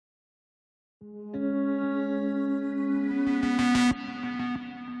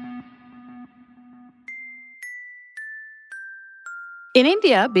In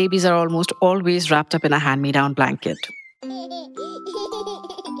India, babies are almost always wrapped up in a hand-me-down blanket.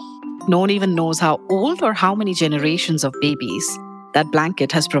 No one even knows how old or how many generations of babies that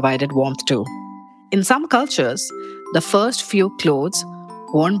blanket has provided warmth to. In some cultures, the first few clothes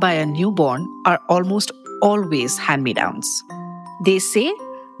worn by a newborn are almost always hand-me-downs. They say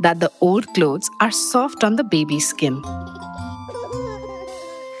that the old clothes are soft on the baby's skin.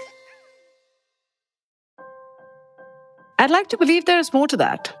 I'd like to believe there is more to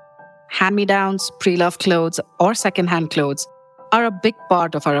that. Hand-me-downs, pre-loved clothes, or second-hand clothes are a big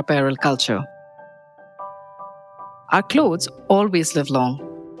part of our apparel culture. Our clothes always live long.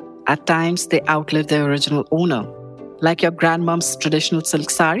 At times, they outlive their original owner, like your grandmom's traditional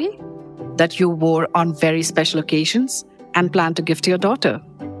silk sari that you wore on very special occasions and plan to give to your daughter.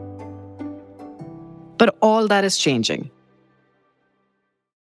 But all that is changing.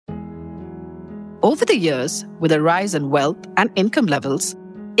 Over the years, with a rise in wealth and income levels,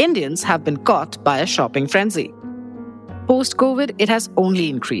 Indians have been caught by a shopping frenzy. Post-COVID, it has only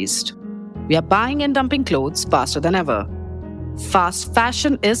increased. We are buying and dumping clothes faster than ever. Fast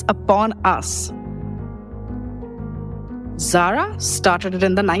fashion is upon us. Zara started it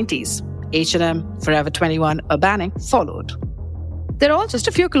in the 90s. H&M, Forever 21, Urbanic followed. They're all just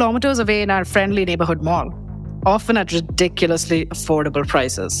a few kilometers away in our friendly neighborhood mall, often at ridiculously affordable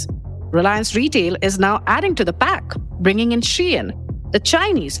prices. Reliance Retail is now adding to the pack, bringing in Shein, the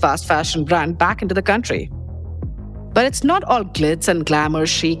Chinese fast fashion brand, back into the country. But it's not all glitz and glamour,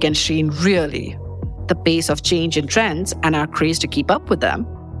 chic and sheen, really. The pace of change in trends and our craze to keep up with them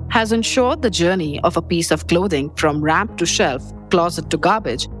has ensured the journey of a piece of clothing from ramp to shelf, closet to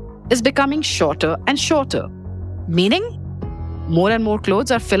garbage is becoming shorter and shorter. Meaning, more and more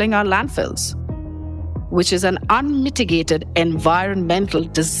clothes are filling our landfills, which is an unmitigated environmental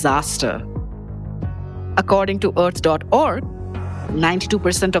disaster. According to Earth.org,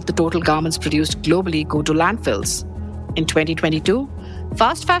 92% of the total garments produced globally go to landfills. In 2022,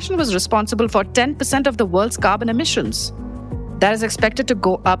 fast fashion was responsible for 10% of the world's carbon emissions. That is expected to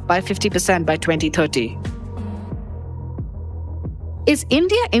go up by 50% by 2030. Is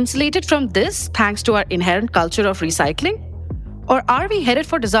India insulated from this thanks to our inherent culture of recycling? Or are we headed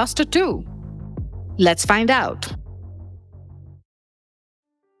for disaster too? Let's find out.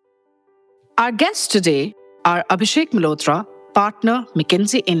 Our guests today are Abhishek Malhotra, partner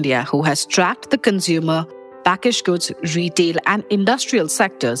McKinsey India, who has tracked the consumer, packaged goods, retail, and industrial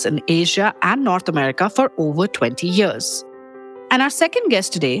sectors in Asia and North America for over 20 years. And our second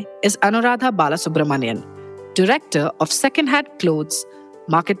guest today is Anuradha Balasubramanian, director of second-hand clothes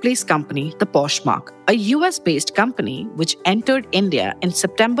marketplace company, The Poshmark, a US-based company which entered India in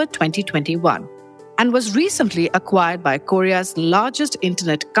September 2021 and was recently acquired by Korea's largest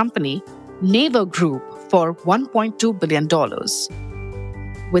internet company, Naver Group, for $1.2 billion.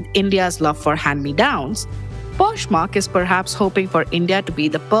 With India's love for hand-me-downs, Poshmark is perhaps hoping for India to be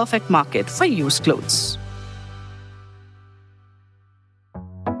the perfect market for used clothes.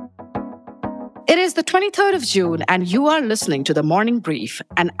 It is the 23rd of June and you are listening to The Morning Brief,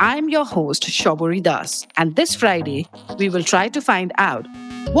 and I'm your host, Shauburi Das. And this Friday, we will try to find out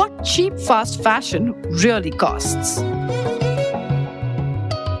what cheap fast fashion really costs.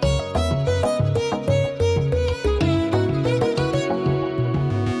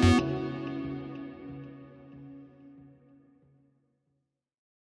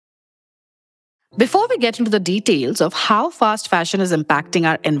 Before we get into the details of how fast fashion is impacting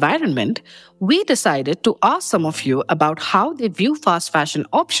our environment, we decided to ask some of you about how they view fast fashion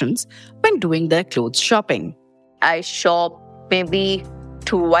options when doing their clothes shopping. I shop maybe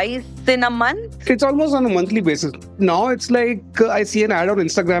twice in a month. It's almost on a monthly basis. Now it's like I see an ad on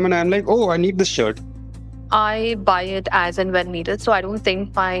Instagram and I'm like, oh, I need this shirt. I buy it as and when needed, so I don't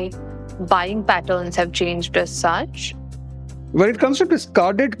think my buying patterns have changed as such. When it comes to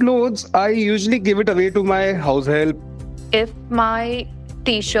discarded clothes, I usually give it away to my house help. If my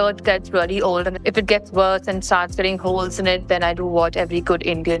t-shirt gets really old and if it gets worse and starts getting holes in it, then I do what every good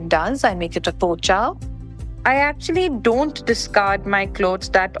Indian does. I make it a pocha. I actually don't discard my clothes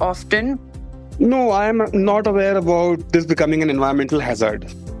that often. No, I am not aware about this becoming an environmental hazard.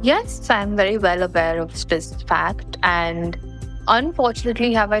 Yes, I'm very well aware of this fact, and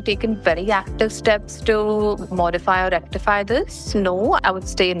unfortunately, have I taken very active steps to modify or rectify this? No, I would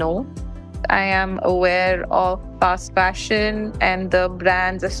say no. I am aware of fast fashion and the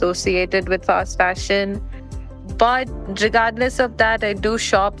brands associated with fast fashion. But regardless of that, I do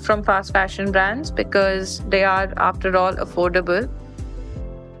shop from fast fashion brands because they are, after all, affordable.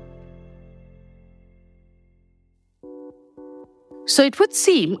 So it would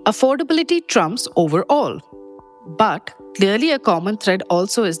seem affordability trumps overall. But Clearly, a common thread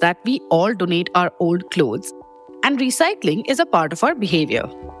also is that we all donate our old clothes, and recycling is a part of our behavior.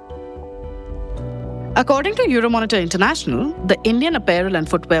 According to Euromonitor International, the Indian apparel and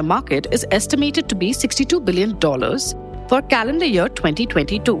footwear market is estimated to be $62 billion for calendar year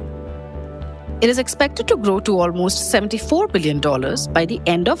 2022. It is expected to grow to almost $74 billion by the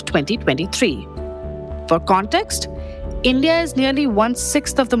end of 2023. For context, India is nearly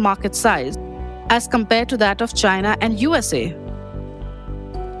 1/6 of the market size as compared to that of China and USA.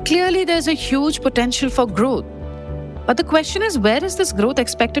 Clearly, there's a huge potential for growth. But the question is, where is this growth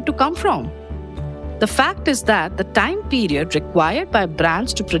expected to come from? The fact is that the time period required by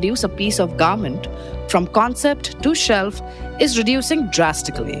brands to produce a piece of garment from concept to shelf is reducing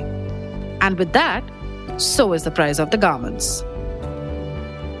drastically. And with that, so is the price of the garments.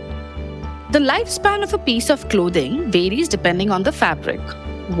 The lifespan of a piece of clothing varies depending on the fabric.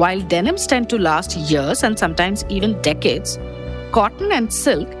 While denims tend to last years and sometimes even decades, cotton and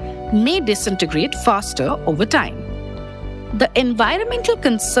silk may disintegrate faster over time. The environmental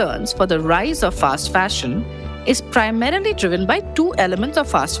concerns for the rise of fast fashion is primarily driven by two elements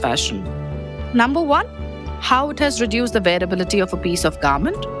of fast fashion. Number one, how it has reduced the wearability of a piece of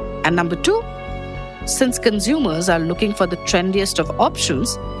garment. And number two, since consumers are looking for the trendiest of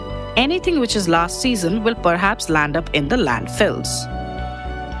options, anything which is last season will perhaps land up in the landfills.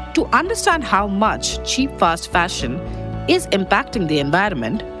 To understand how much cheap fast fashion is impacting the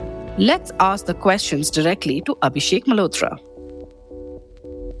environment, let's ask the questions directly to Abhishek Malhotra.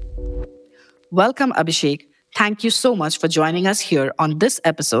 Welcome, Abhishek. Thank you so much for joining us here on this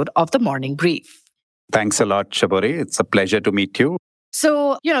episode of The Morning Brief. Thanks a lot, Shabori. It's a pleasure to meet you.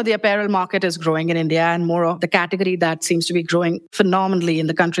 So, the apparel market is growing in India, and more of the category that seems to be growing phenomenally in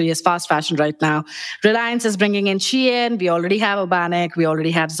the country is fast fashion right now. Reliance is bringing in Shein. We already have Urbanik. We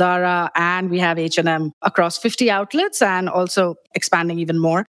already have Zara, and we have H&M across 50 outlets and also expanding even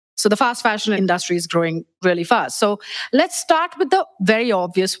more. So the fast fashion industry is growing really fast. So let's start with the very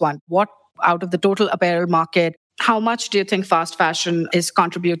obvious one. What out of the total apparel market, how much do you think fast fashion is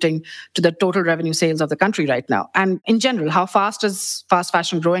contributing to the total revenue sales of the country right now? And in general, how fast is fast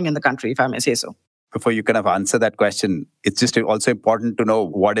fashion growing in the country, if I may say so? Before you kind of answer that question, it's just also important to know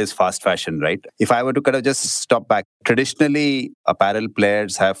what is fast fashion, right? If I were to kind of just stop back, traditionally, apparel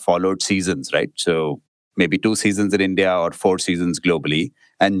players have followed seasons, right? So maybe 2 seasons in India or 4 seasons globally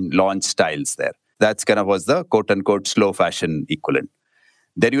and launch styles there. That's kind of was the quote-unquote slow fashion equivalent.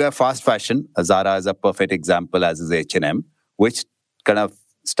 Then you have fast fashion. Zara is a perfect example, as is H&M, which kind of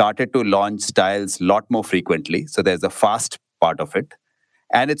started to launch styles a lot more frequently. So there's a fast part of it.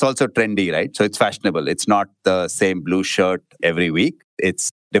 And it's also trendy, right? So it's fashionable. It's not the same blue shirt every week.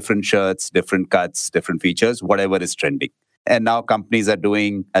 It's different shirts, different cuts, different features, whatever is trending. And now companies are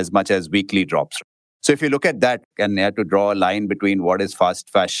doing as much as weekly drops. So if you look at that and you have to draw a line between what is fast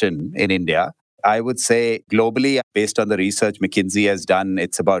fashion in India, I would say globally, based on the research McKinsey has done,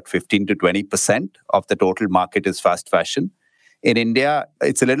 it's about 15 to 20% of the total market is fast fashion. In India,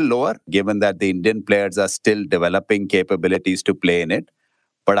 it's a little lower, given that the Indian players are still developing capabilities to play in it.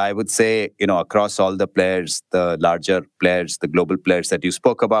 But I would say, across all the players, the larger players, the global players that you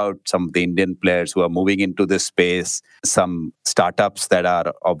spoke about, some of the Indian players who are moving into this space, some startups that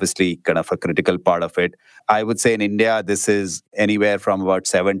are obviously kind of a critical part of it. I would say in India, this is anywhere from about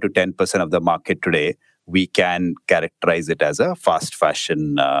 7 to 10% of the market today. We can characterize it as a fast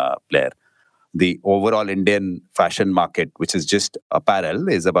fashion player. The overall Indian fashion market, which is just apparel,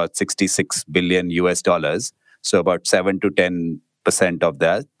 is about $66 billion US. So about 7 to 10% of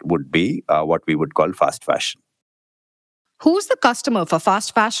that would be what we would call fast fashion. Who's the customer for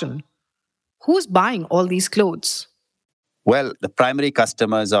fast fashion? Who's buying all these clothes? Well, the primary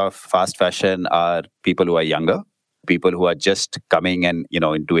customers of fast fashion are people who are younger, people who are just coming and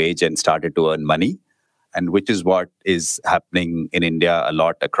into age and started to earn money, and which is what is happening in India a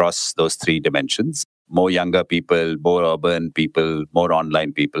lot across those 3 dimensions. More younger people, more urban people, more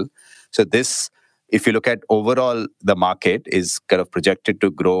online people. So this, if you look at overall, the market is kind of projected to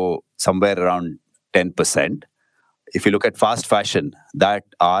grow somewhere around 10%. If you look at fast fashion, that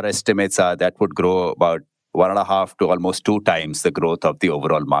our estimates are that would grow about 1.5 to almost 2 times the growth of the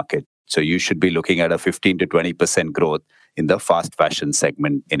overall market. So you should be looking at a 15 to 20% growth in the fast fashion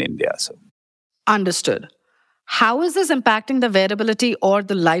segment in India. So, understood. How is this impacting the wearability or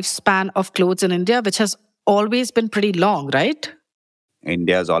the lifespan of clothes in India, which has always been pretty long, right?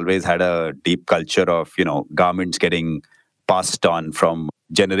 India has always had a deep culture of, garments getting passed on from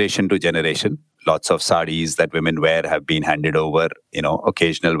generation to generation. Lots of saris that women wear have been handed over,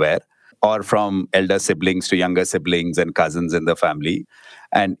 occasional wear. or from elder siblings to younger siblings and cousins in the family.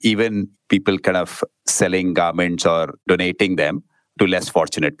 And even people kind of selling garments or donating them to less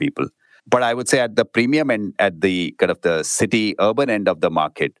fortunate people. But I would say at the premium and at the kind of the city urban end of the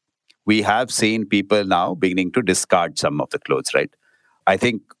market, we have seen people now beginning to discard some of the clothes, right? I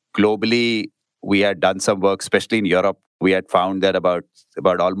think globally, we had done some work, especially in Europe. We had found that about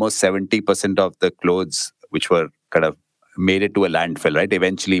almost 70% of the clothes which were kind of made it to a landfill, right?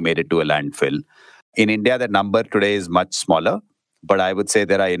 Eventually made it to a landfill. In India, the number today is much smaller, but I would say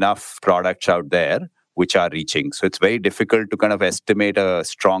there are enough products out there which are reaching. So it's very difficult to kind of estimate a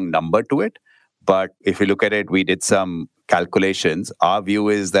strong number to it. But if you look at it, we did some calculations. Our view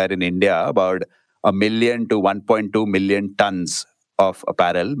is that in India, about 1 million to 1.2 million tons of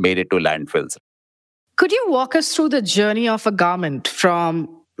apparel made it to landfills. Could you walk us through the journey of a garment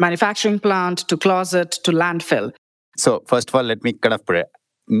from manufacturing plant to closet to landfill? So first of all, let me kind of put it.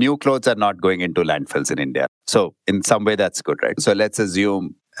 New clothes are not going into landfills in India. So in some way, that's good, right? So let's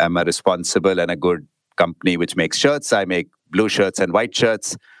assume I'm a responsible and a good company which makes shirts. I make blue shirts and white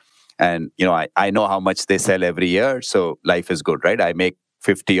shirts. And, I know how much they sell every year. So life is good, right? I make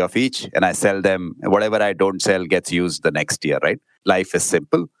 50 of each and I sell them. Whatever I don't sell gets used the next year, right? Life is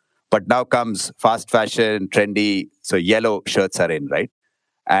simple. But now comes fast fashion, trendy. So yellow shirts are in, right?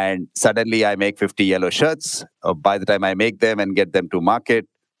 And suddenly I make 50 yellow shirts. By the time I make them and get them to market,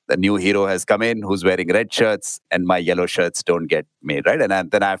 the new hero has come in who's wearing red shirts and my yellow shirts don't get made, right?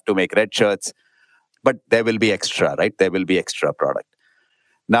 And then I have to make red shirts. But there will be extra, right? There will be extra product.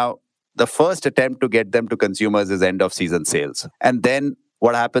 Now, the first attempt to get them to consumers is end of season sales. And then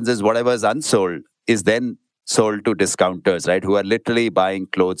what happens is whatever is unsold is then sold to discounters, right? Who are literally buying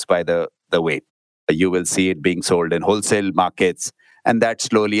clothes by the weight. You will see it being sold in wholesale markets. And that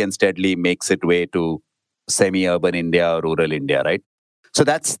slowly and steadily makes its way to semi-urban India or rural India, right? So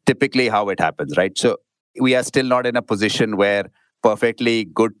that's typically how it happens, right? So we are still not in a position where perfectly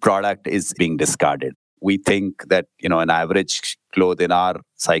good product is being discarded. We think that, an average cloth in our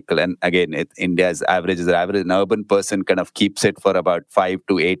cycle, and again, India's average is average. An urban person kind of keeps it for about 5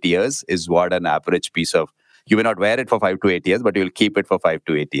 to 8 years is what an average piece of, you may not wear it for 5 to 8 years, but you'll keep it for 5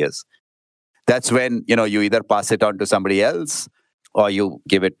 to 8 years. That's when, you either pass it on to somebody else or you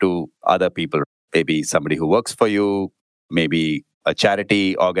give it to other people, maybe somebody who works for you, maybe a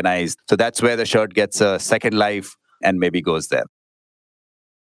charity organized. So that's where the shirt gets a second life and maybe goes there.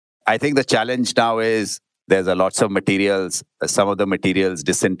 I think the challenge now is there's a lots of materials. Some of the materials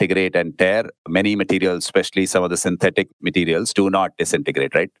disintegrate and tear. Many materials, especially some of the synthetic materials, do not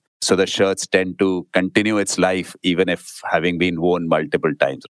disintegrate, right? So the shirts tend to continue its life even if having been worn multiple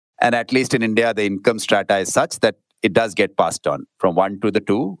times. And at least in India, the income strata is such that it does get passed on from 1 to the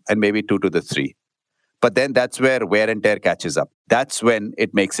 2 and maybe 2 to the 3. But then that's where wear and tear catches up. That's when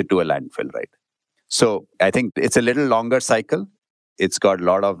it makes it to a landfill, right? So I think it's a little longer cycle. It's got a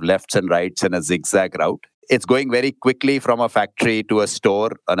lot of lefts and rights and a zigzag route. It's going very quickly from a factory to a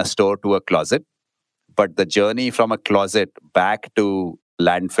store and a store to a closet. But the journey from a closet back to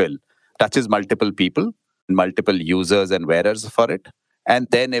landfill touches multiple people, multiple users and wearers for it. And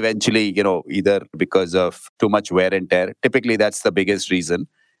then eventually, either because of too much wear and tear, typically that's the biggest reason.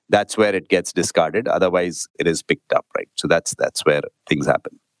 That's where it gets discarded. Otherwise, it is picked up, right? So that's where things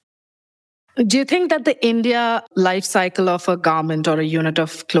happen. Do you think that the India life cycle of a garment or a unit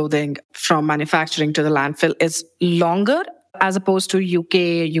of clothing from manufacturing to the landfill is longer as opposed to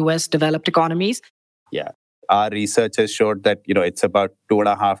UK, US developed economies? Yeah. Our research has showed that, it's about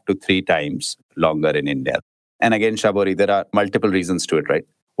 2.5 to 3 times longer in India. And again, Shabori, there are multiple reasons to it, right?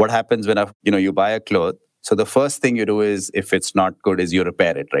 What happens when you buy a cloth? So the first thing you do is, if it's not good, is you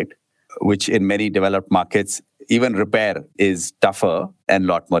repair it, right? Which in many developed markets, even repair is tougher and a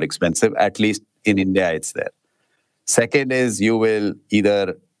lot more expensive. At least in India, it's there. Second is you will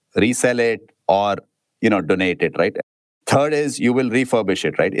either resell it or, donate it, right? Third is you will refurbish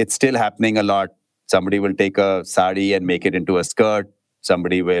it, right? It's still happening a lot. Somebody will take a sari and make it into a skirt.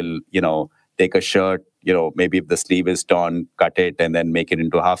 Somebody will, take a shirt, maybe if the sleeve is torn, cut it and then make it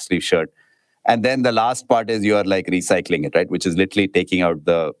into a half sleeve shirt. And then the last part is you are like recycling it, right? Which is literally taking out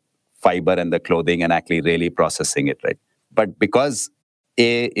the fiber and the clothing and actually really processing it, right? But because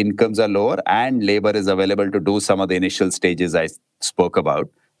incomes are lower and labor is available to do some of the initial stages I spoke about,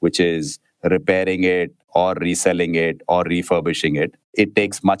 which is repairing it or reselling it or refurbishing it, it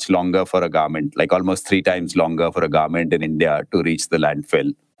takes much longer for a garment, like almost 3 times longer for a garment in India to reach the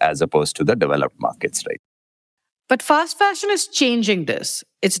landfill as opposed to the developed markets, right? But fast fashion is changing this.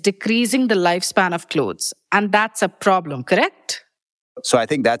 It's decreasing the lifespan of clothes. And that's a problem, correct? So I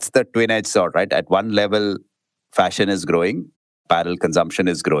think that's the twin-edged sword, right? At one level, fashion is growing, apparel consumption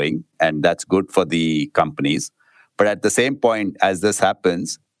is growing, and that's good for the companies. But at the same point, as this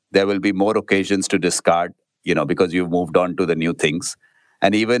happens, there will be more occasions to discard, because you've moved on to the new things.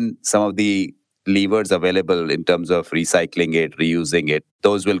 And even some of the levers available in terms of recycling it, reusing it,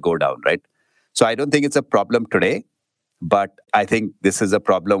 those will go down, right? So I don't think it's a problem today, but I think this is a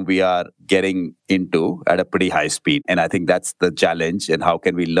problem we are getting into at a pretty high speed. And I think that's the challenge. And how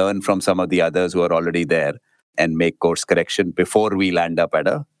can we learn from some of the others who are already there and make course correction before we land up at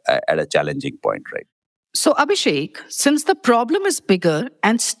a challenging point, right? So, Abhishek, since the problem is bigger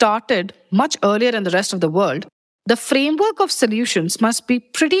and started much earlier in the rest of the world, the framework of solutions must be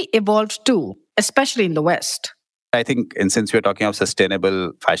pretty evolved too, especially in the West. I think, and since we're talking of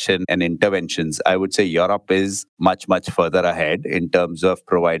sustainable fashion and interventions, I would say Europe is much, much further ahead in terms of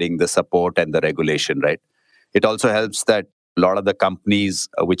providing the support and the regulation, right? It also helps that a lot of the companies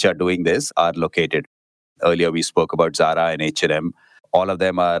which are doing this are located. Earlier, we spoke about Zara and H&M. All of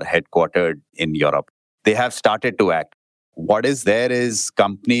them are headquartered in Europe. They have started to act. What is there is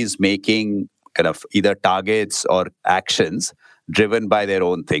companies making kind of either targets or actions driven by their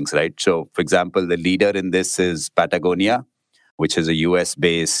own things, right? So, for example, the leader in this is Patagonia, which is a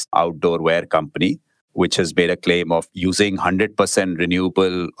US-based outdoor wear company, which has made a claim of using 100%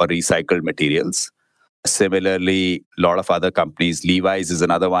 renewable or recycled materials. Similarly, a lot of other companies, Levi's is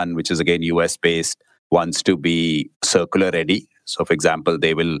another one, which is again US-based, wants to be circular ready. So, for example,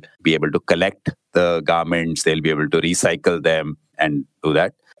 they will be able to collect the garments, they'll be able to recycle them and do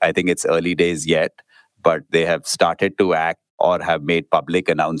that. I think it's early days yet, but they have started to act or have made public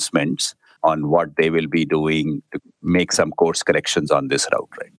announcements on what they will be doing to make some course corrections on this route,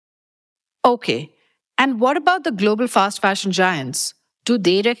 right? Okay. And what about the global fast fashion giants? Do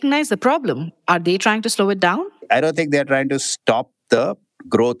they recognize the problem? Are they trying to slow it down? I don't think they're trying to stop the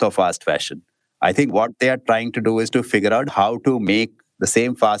growth of fast fashion. I think what they are trying to do is to figure out how to make the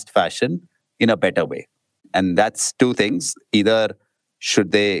same fast fashion in a better way. And that's two things. Either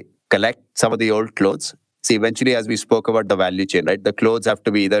should they collect some of the old clothes? See, eventually, as we spoke about the value chain, right? The clothes have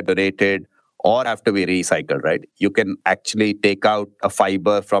to be either donated or have to be recycled, right? You can actually take out a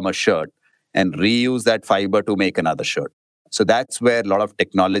fiber from a shirt and reuse that fiber to make another shirt. So that's where a lot of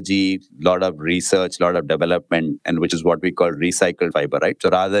technology, a lot of research, a lot of development, and which is what we call recycled fiber, right? So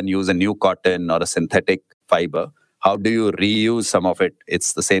rather than use a new cotton or a synthetic fiber, how do you reuse some of it?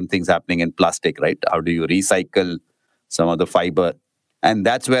 It's the same things happening in plastic, right? How do you recycle some of the fiber? And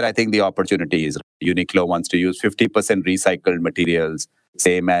that's where I think the opportunity is. Uniqlo wants to use 50% recycled materials,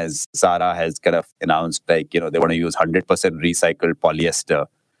 same as Zara has kind of announced, they want to use 100% recycled polyester.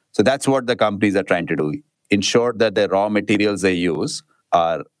 So that's what the companies are trying to do. Ensure that the raw materials they use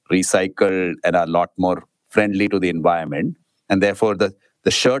are recycled and are a lot more friendly to the environment. And therefore, the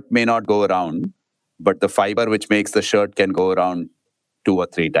shirt may not go around, but the fiber which makes the shirt can go around 2 or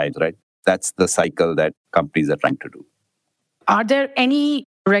 3 times, right? That's the cycle that companies are trying to do. Are there any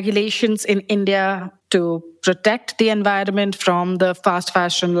regulations in India to protect the environment from the fast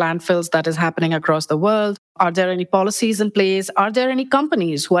fashion landfills that is happening across the world? Are there any policies in place? Are there any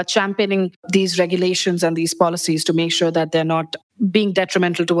companies who are championing these regulations and these policies to make sure that they're not being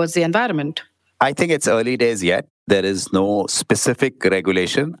detrimental towards the environment? I think it's early days yet. There is no specific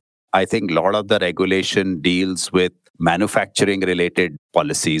regulation. I think a lot of the regulation deals with manufacturing-related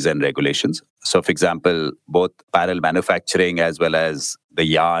policies and regulations. So, for example, both apparel manufacturing as well as the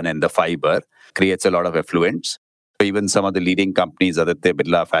yarn and the fiber creates a lot of effluents. Even some of the leading companies, Aditya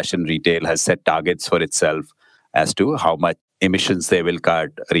Birla Fashion Retail, has set targets for itself as to how much emissions they will cut,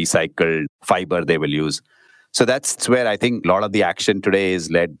 recycled fiber they will use. So that's where I think a lot of the action today is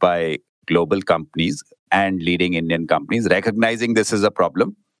led by global companies and leading Indian companies, recognizing this is a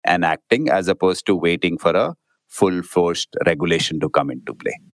problem and acting as opposed to waiting for a full-forced regulation to come into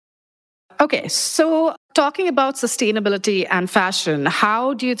play. Okay, so talking about sustainability and fashion,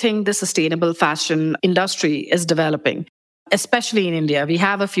 how do you think the sustainable fashion industry is developing? Especially in India, we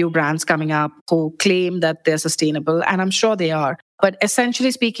have a few brands coming up who claim that they're sustainable, and I'm sure they are. But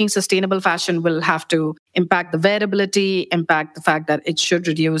essentially speaking, sustainable fashion will have to impact the wearability, impact the fact that it should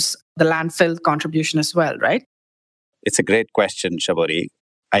reduce the landfill contribution as well, right? It's a great question, Shabori.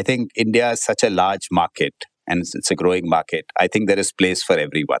 I think India is such a large market and it's a growing market. I think there is place for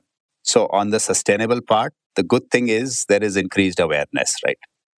everyone. So on the sustainable part, the good thing is there is increased awareness, right?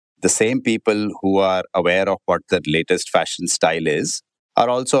 The same people who are aware of what the latest fashion style is are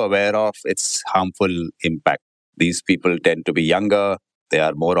also aware of its harmful impact. These people tend to be younger, they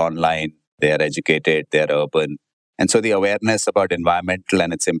are more online, they are educated, they are urban. And so the awareness about environmental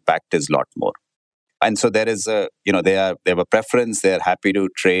and its impact is a lot more. And so there is they have a preference. They're happy to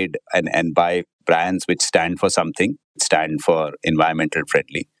trade and buy brands which stand for something, stand for environmental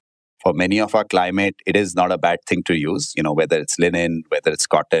friendly. For many of our climate, it is not a bad thing to use, whether it's linen, whether it's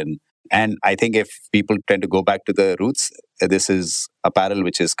cotton. And I think if people tend to go back to the roots, this is apparel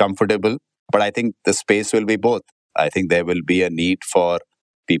which is comfortable. But I think the space will be both. I think there will be a need for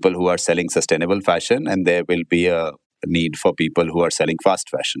people who are selling sustainable fashion, and there will be a need for people who are selling fast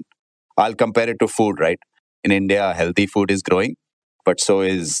fashion. I'll compare it to food, right? In India, healthy food is growing, but so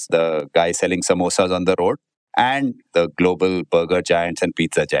is the guy selling samosas on the road and the global burger giants and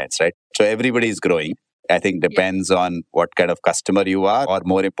pizza giants, right? So everybody is growing. I think depends on what kind of customer you are, or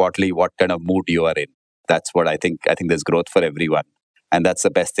more importantly, what kind of mood you are in. That's what I think. I think there's growth for everyone. And that's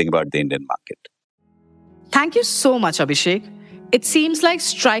the best thing about the Indian market. Thank you so much, Abhishek. It seems like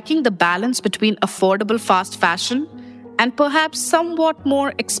striking the balance between affordable fast fashion and perhaps somewhat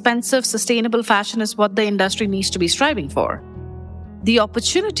more expensive sustainable fashion is what the industry needs to be striving for. The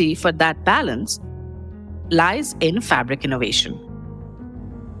opportunity for that balance lies in fabric innovation.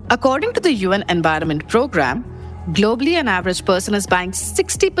 According to the UN Environment Programme, globally an average person is buying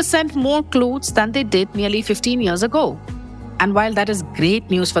 60% more clothes than they did nearly 15 years ago. And while that is great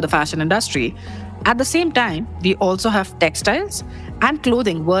news for the fashion industry, at the same time, we also have textiles and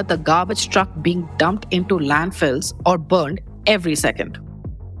clothing worth a garbage truck being dumped into landfills or burned every second.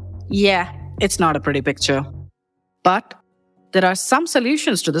 Yeah, it's not a pretty picture. But there are some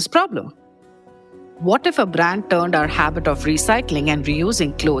solutions to this problem. What if a brand turned our habit of recycling and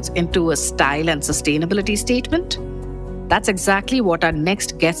reusing clothes into a style and sustainability statement? That's exactly what our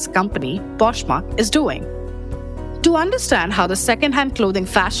next guest company, Poshmark, is doing. To understand how the second-hand clothing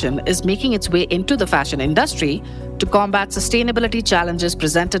fashion is making its way into the fashion industry to combat sustainability challenges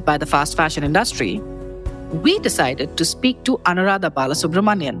presented by the fast fashion industry, we decided to speak to Anuradha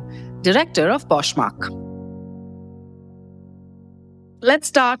Balasubramanian, director of Poshmark. Let's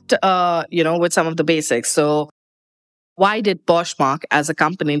start, with some of the basics. So, why did Poshmark as a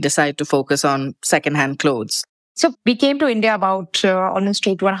company decide to focus on second-hand clothes? So, we came to India about almost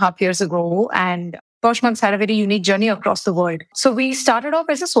 2.5 years ago, and Poshmark's had a very unique journey across the world. So we started off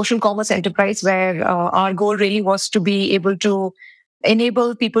as a social commerce enterprise where our goal really was to be able to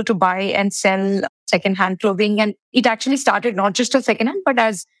enable people to buy and sell secondhand clothing. And it actually started not just as secondhand, but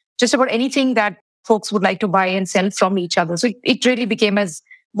as just about anything that folks would like to buy and sell from each other. So it really became as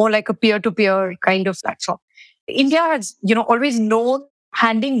more like a peer-to-peer kind of platform. India has, always known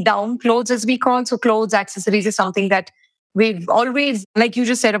handing down clothes, as we call. So clothes, accessories is something that we've always, like you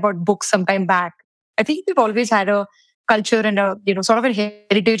just said about books some time back, I think we've always had a culture and a, sort of a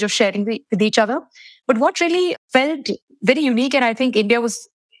heritage of sharing with each other. But what really felt very unique, and I think India was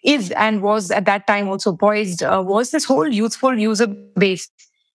at that time also poised, was this whole youthful user base.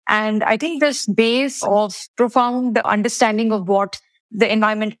 And I think this base of profound understanding of what the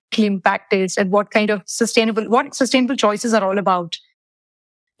environmental impact is and what sustainable choices are all about.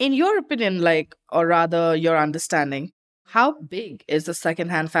 In your opinion, or rather your understanding, how big is the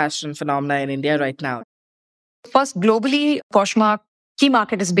second-hand fashion phenomena in India right now? First, globally, Poshmark key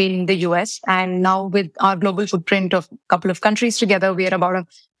market has been the US. And now with our global footprint of a couple of countries together, we are about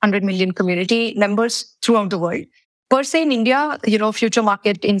 100 million community members throughout the world. Per se in India, Future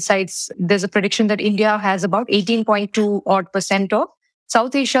Market Insights, there's a prediction that India has about 18.2% of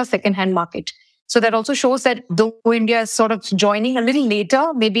South Asia second-hand market. So that also shows that though India is sort of joining a little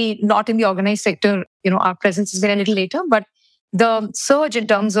later, maybe not in the organized sector, our presence has been a little later, but the surge in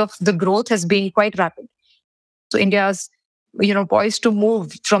terms of the growth has been quite rapid. So India's, poised to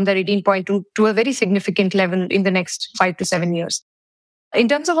move from that 18.2 to a very significant level in the next 5 to 7 years. In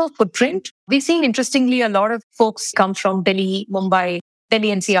terms of our footprint, we've seen, interestingly, a lot of folks come from Delhi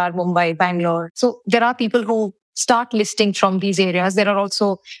NCR, Mumbai, Bangalore. So there are people who start listing from these areas. There are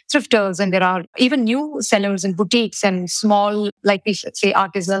also thrifters, and there are even new sellers in boutiques and small, like we say,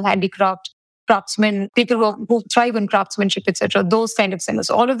 artisanal handicraft, craftsmen, people who thrive in craftsmanship, etc. Those kind of sellers.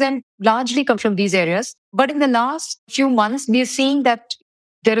 All of them largely come from these areas. But in the last few months, we are seeing that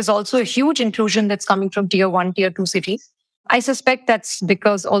there is also a huge inclusion that's coming from tier 1, tier 2 cities. I suspect that's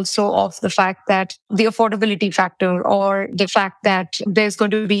because also of the fact that the affordability factor, or the fact that there's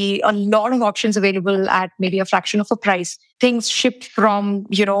going to be a lot of options available at maybe a fraction of a price. Things shipped from,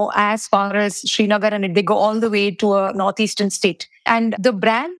 as far as Srinagar, and they go all the way to a northeastern state. And the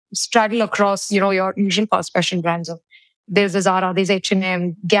brand straddle across, your usual fast fashion brands. There's the Zara, there's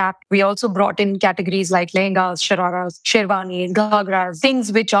H&M, Gap. We also brought in categories like lehengas, shararas, sherwanis, ghagras,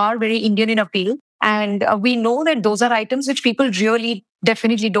 things which are very Indian in appeal. And we know that those are items which people really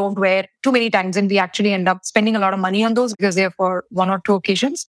definitely don't wear too many times. And we actually end up spending a lot of money on those because they're for 1 or 2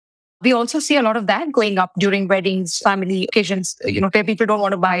 occasions. We also see a lot of that going up during weddings, family occasions, where people don't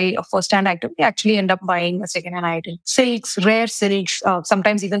want to buy a first-hand item. They actually end up buying a second-hand item. Silks, rare silks,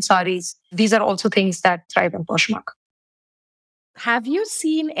 sometimes even saris. These are also things that thrive in Poshmark. Have you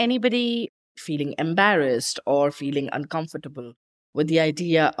seen anybody feeling embarrassed or feeling uncomfortable with the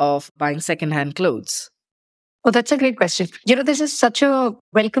idea of buying secondhand clothes? Oh, that's a great question. This is such a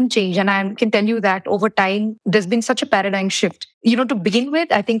welcome change. And I can tell you that over time, there's been such a paradigm shift. To begin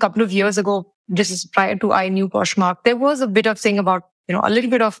with, I think a couple of years ago, this is prior to I knew Poshmark, there was a bit of thing about, a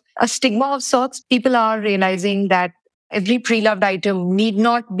little bit of a stigma of sorts. People are realizing that every pre-loved item need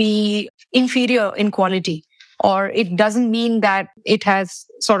not be inferior in quality, or it doesn't mean that it has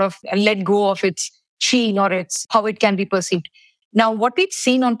sort of let go of its sheen or its how it can be perceived. Now, what we've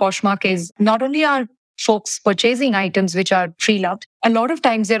seen on Poshmark is not only are folks purchasing items which are pre-loved, a lot of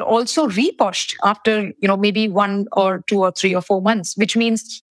times they're also reposhed after, maybe 1 or 2 or 3 or 4 months, which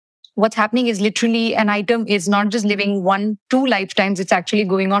means what's happening is literally an item is not just living 1, 2 lifetimes, it's actually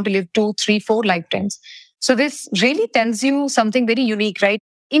going on to live 2, 3, 4 lifetimes. So this really tells you something very unique, right?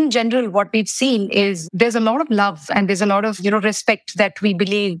 In general, what we've seen is there's a lot of love and there's a lot of, respect that we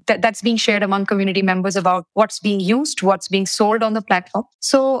believe that's being shared among community members about what's being used, what's being sold on the platform.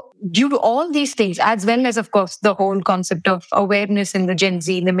 So due to all these things, as well as, of course, the whole concept of awareness in the Gen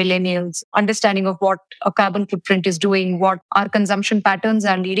Z, the millennials, understanding of what a carbon footprint is doing, what our consumption patterns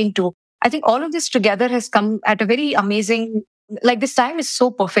are leading to, I think all of this together has come at a very amazing, this time is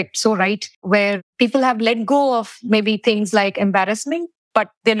so perfect, so right, where people have let go of maybe things like embarrassment, but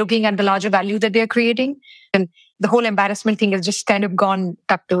they're looking at the larger value that they're creating. And the whole embarrassment thing has just kind of gone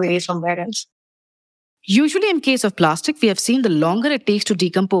tucked away somewhere else. Usually in case of plastic, we have seen the longer it takes to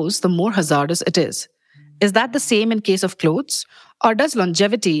decompose, the more hazardous it is. Is that the same in case of clothes? Or does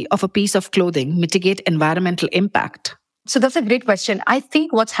longevity of a piece of clothing mitigate environmental impact? So that's a great question. I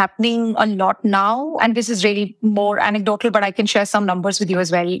think what's happening a lot now, and this is really more anecdotal, but I can share some numbers with you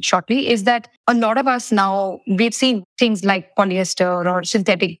as well shortly, is that a lot of us now, we've seen things like polyester or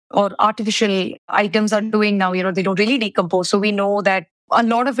synthetic or artificial items are doing now, they don't really decompose. So we know that a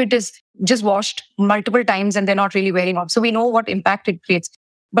lot of it is just washed multiple times and they're not really wearing off. So we know what impact it creates.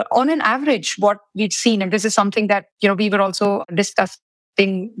 But on an average, what we've seen, and this is something that, we were also discussing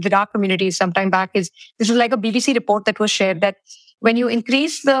with our community some time back, is this was like a BBC report that was shared that when you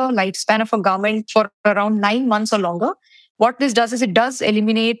increase the lifespan of a garment for around 9 months or longer, what this does is it does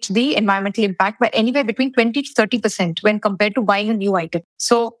eliminate the environmental impact by anywhere between 20 to 30% when compared to buying a new item.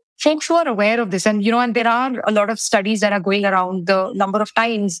 So folks who are aware of this, and and there are a lot of studies that are going around the number of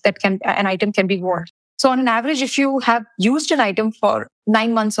times that an item can be worn. So on an average, if you have used an item for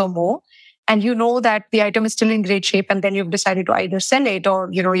 9 months or more, and you know that the item is still in great shape, and then you've decided to either sell it or,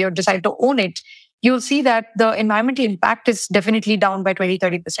 you've decided to own it, you'll see that the environmental impact is definitely down by 20,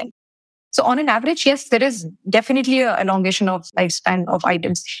 30%. So on an average, yes, there is definitely an elongation of lifespan of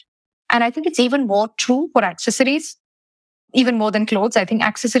items. And I think it's even more true for accessories, even more than clothes. I think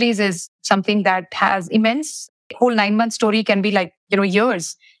accessories is something that has immense, whole 9-month story can be like,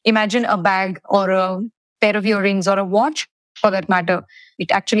 years. Imagine a bag or a pair of earrings or a watch, for that matter.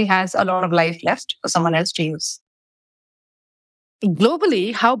 It actually has a lot of life left for someone else to use.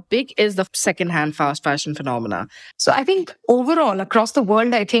 Globally, how big is the secondhand fast fashion phenomena? So I think overall across the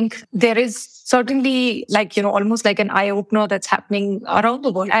world, I think there is certainly almost like an eye-opener that's happening around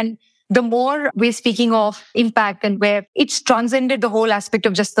the world. And the more we're speaking of impact and where it's transcended the whole aspect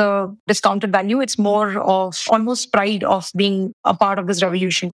of just the discounted value, it's more of almost pride of being a part of this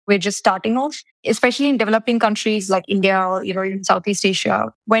revolution. We're just starting off, especially in developing countries like India or, in Southeast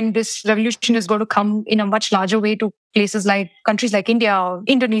Asia, when this revolution is going to come in a much larger way to places like countries like India or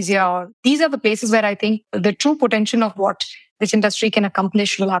Indonesia. These are the places where I think the true potential of what this industry can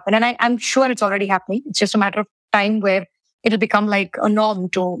accomplish will happen. And I'm sure it's already happening. It's just a matter of time where it'll become like a norm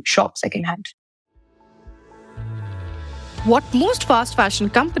to shop secondhand. What most fast fashion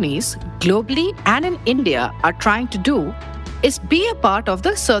companies globally and in India are trying to do is be a part of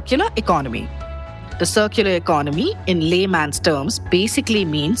the circular economy. The circular economy, in layman's terms, basically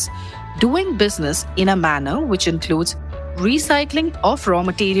means doing business in a manner which includes recycling of raw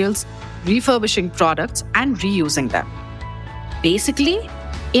materials, refurbishing products, and reusing them. Basically,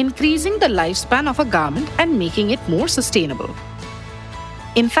 increasing the lifespan of a garment and making it more sustainable.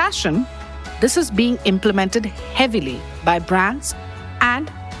 In fashion, this is being implemented heavily by brands and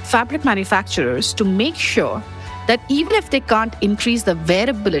fabric manufacturers to make sure that even if they can't increase the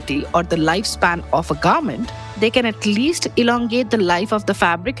wearability or the lifespan of a garment, they can at least elongate the life of the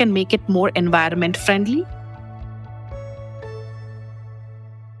fabric and make it more environment friendly.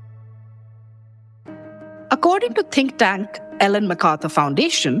 According to think tank Ellen MacArthur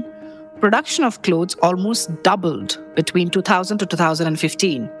Foundation, production of clothes almost doubled between 2000 to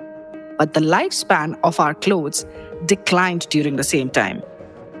 2015, but the lifespan of our clothes declined during the same time,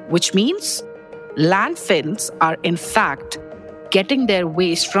 which means landfills are in fact getting their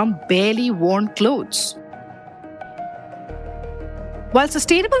waste from barely worn clothes. While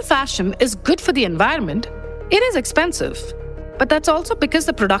sustainable fashion is good for the environment, it is expensive, but that's also because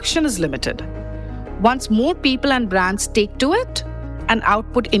the production is limited. Once more people and brands take to it and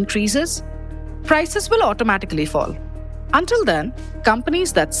output increases, prices will automatically fall. Until then,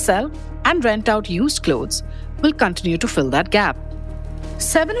 companies that sell and rent out used clothes will continue to fill that gap.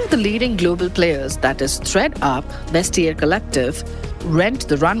 7 of the leading global players, that is thredUP, Vestiaire Collective, Rent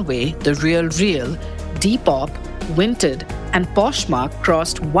the Runway, The RealReal, Depop, Vinted, and Poshmark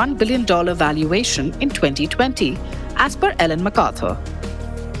crossed $1 billion valuation in 2020, as per Ellen MacArthur.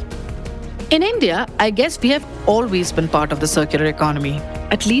 In India, I guess we have always been part of the circular economy,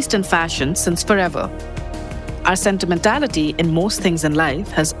 at least in fashion, since forever. Our sentimentality in most things in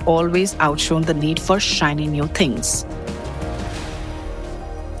life has always outshone the need for shiny new things.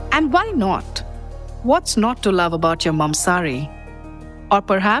 And why not? What's not to love about your mom's sari? Or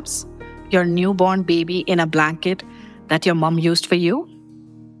perhaps your newborn baby in a blanket that your mom used for you?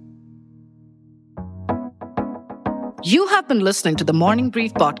 You have been listening to the Morning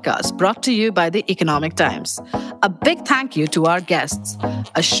Brief podcast brought to you by The Economic Times. A big thank you to our guests.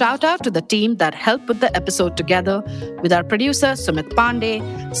 A shout out to the team that helped put the episode together, with our producer Sumit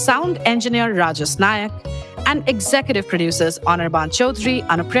Pandey, sound engineer Rajas Nayak, and executive producers Anirban Chaudhary,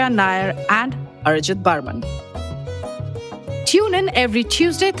 Anupriya Nair, and Arijit Barman. Tune in every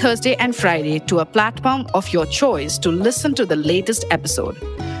Tuesday, Thursday, and Friday to a platform of your choice to listen to the latest episode.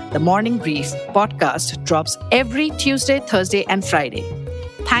 The Morning Brief podcast drops every Tuesday, Thursday, and Friday.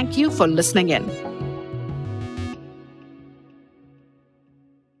 Thank you for listening in.